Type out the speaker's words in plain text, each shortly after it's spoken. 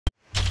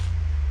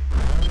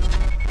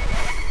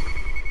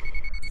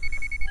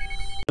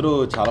అందరూ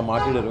చాలా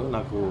మాట్లాడారు,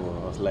 నాకు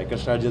అసలు ఎక్కడ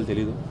స్టార్ట్ చేయాలో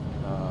తెలియదు.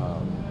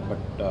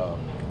 బట్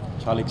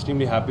చాలా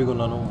ఎక్స్ట్రీమ్లీ హ్యాపీగా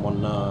ఉన్నాను.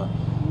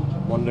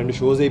 మొన్న 2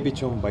 షోస్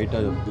వేయించాం బయట,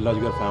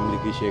 దిల్రాజు గారి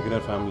ఫ్యామిలీకి, శేఖర్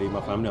గారి ఫ్యామిలీ,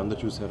 మా ఫ్యామిలీ అందరూ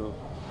చూశారు.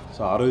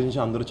 సో ఆ రోజు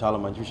నుంచి అందరూ చాలా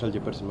మంచి విషయాలు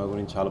చెప్పారు సినిమా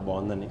గురించి, చాలా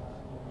బాగుందని.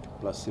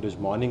 ప్లస్ ఈరోజు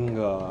మార్నింగ్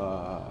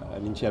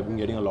నుంచి I been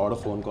getting a lot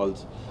of phone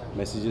calls,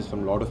 messages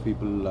from lot of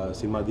people,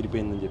 cinema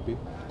అదిరిపోయిందని చెప్పి.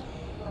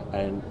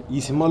 అండ్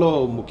ఈ సినిమాలో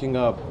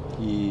ముఖ్యంగా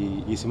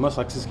ఈ సినిమా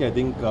సక్సెస్కి ఐ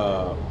థింక్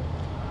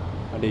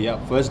అంటే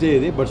ఫస్ట్ డే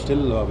ఇది, but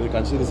still will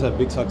consider this a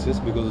big success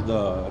because of the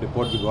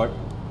report we got.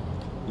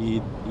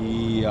 ఈ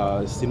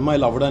cinema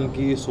ఇలా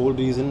అవ్వడానికి soul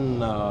reason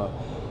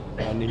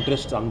and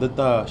interest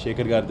అందంతా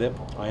Shekhar గారిదే.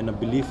 ఆయన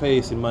బిలీఫ్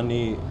ఈ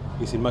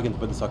సినిమాకి ఇంత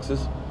పెద్ద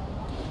సక్సెస్.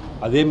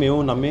 అదే మేము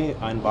నమ్మి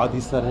ఆయన బాగా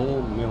తీస్తారని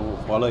మేము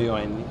ఫాలో అయ్యాం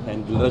ఆయన్ని.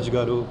 అండ్ దిల్రాజు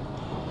గారు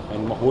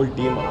అండ్ మా హోల్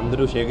టీమ్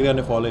అందరూ శేఖర్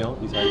గారిని ఫాలో అయ్యాం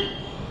ఈసారి.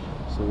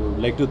 So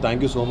like to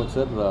thank you so much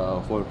sir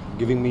for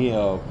giving me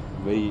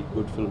very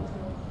good film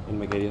in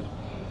my career.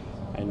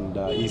 And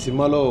ఈ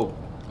సినిమాలో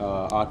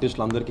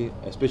ఆర్టిస్టులు అందరికీ,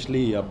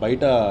 ఎస్పెషలీ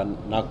బయట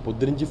నాకు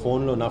పొద్దురించి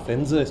ఫోన్లో నా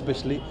ఫ్రెండ్స్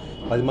ఎస్పెషలీ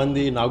 10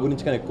 మంది నా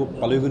గురించి కానీ ఎక్కువ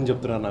పల్లవి గురించి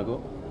చెప్తున్నారు నాకు.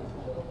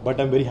 But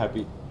I'm very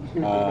happy.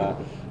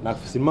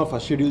 నాకు సినిమా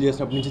ఫస్ట్ షెడ్యూల్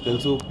చేసినప్పటి నుంచి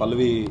తెలుసు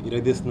పల్లవి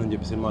ఇరగదీస్తుందని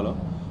చెప్పి సినిమాలో.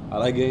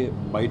 అలాగే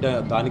బయట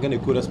దానికన్నా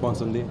ఎక్కువ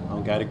రెస్పాన్స్ ఉంది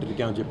ఆమె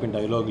క్యారెక్టర్కి, ఆమె చెప్పిన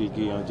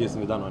డైలాగులకి, ఆమె చేసిన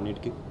విధానం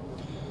అన్నిటికీ.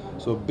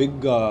 So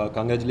big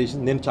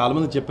congratulation. నేను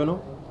చాలామంది చెప్పాను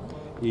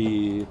ఈ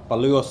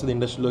పల్లవి వస్తుంది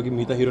ఇండస్ట్రీలోకి,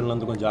 మిగతా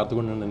హీరోలందరూ కొంచెం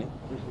జాగ్రత్తగా ఉండండి.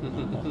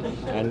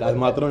 అండ్ అది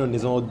మాత్రం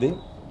నిజం అవుద్ది,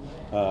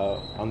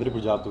 అందరూ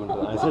ఇప్పుడు జాగ్రత్తగా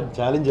ఉంటారు. I said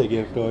challenge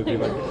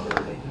everyone.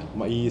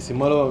 ఈ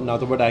సినిమాలో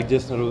నాతో పాటు యాక్ట్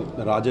చేస్తున్నారు,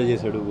 రాజా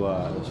చేశాడు,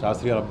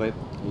 శాస్త్రి గారు అబ్బాయి.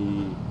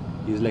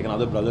 Is like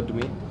another brother to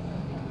me.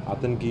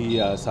 అతనికి,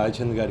 సాయి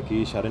చంద్ గారికి,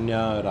 శరణ్య,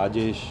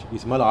 రాజేష్, ఈ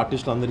సినిమాలో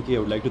ఆర్టిస్టులు అందరికీ I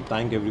would like to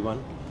thank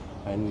everyone.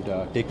 And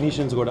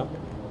technicians కూడా,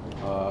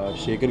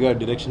 శేఖర్ గారి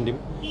డైరెక్షన్ టీమ్,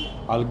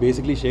 వాళ్ళకి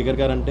బేసిక్లీ శేఖర్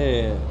గారు అంటే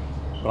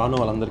ప్రాణం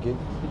వాళ్ళందరికీ.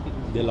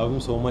 They love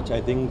him so much.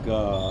 I think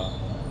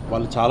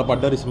వాళ్ళు చాలా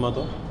పడ్డారు ఈ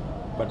సినిమాతో,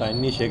 బట్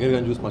అన్నీ శేఖర్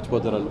గారిని చూసి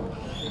మర్చిపోతారు వాళ్ళు.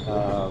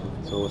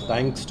 So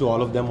thanks to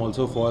all of them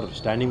also for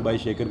standing by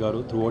Shekhar గారు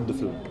through out the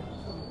film.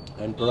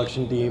 And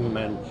production team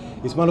and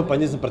ఈ సినిమాలో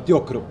పనిచేసిన ప్రతి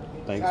ఒక్కరు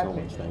థ్యాంక్ యూ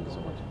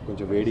సో మచ్.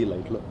 కొంచెం వేడి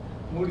లైట్లో.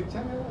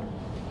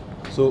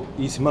 సో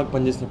ఈ సినిమాకి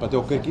పనిచేసిన ప్రతి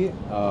ఒక్కరికి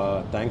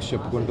థ్యాంక్స్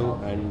చెప్పుకుంటూ,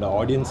 అండ్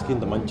ఆడియన్స్కి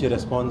ఇంత మంచి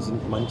రెస్పాన్స్,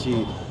 మంచి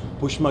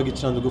పుష్ మాకు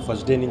ఇచ్చినందుకు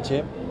ఫస్ట్ డే నుంచే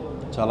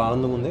చాలా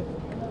ఆనందంగా ఉంది.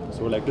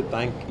 So like to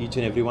thank each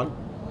and every one.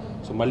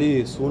 So మళ్ళీ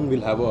soon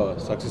will have a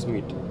success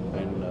meet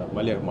and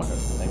మళ్ళీ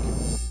మాట్లాడతాం. Thank you.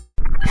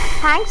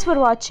 Thanks for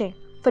watching.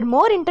 For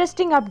more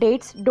interesting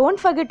updates, don't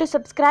forget to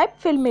subscribe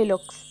Filmy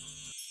Looks.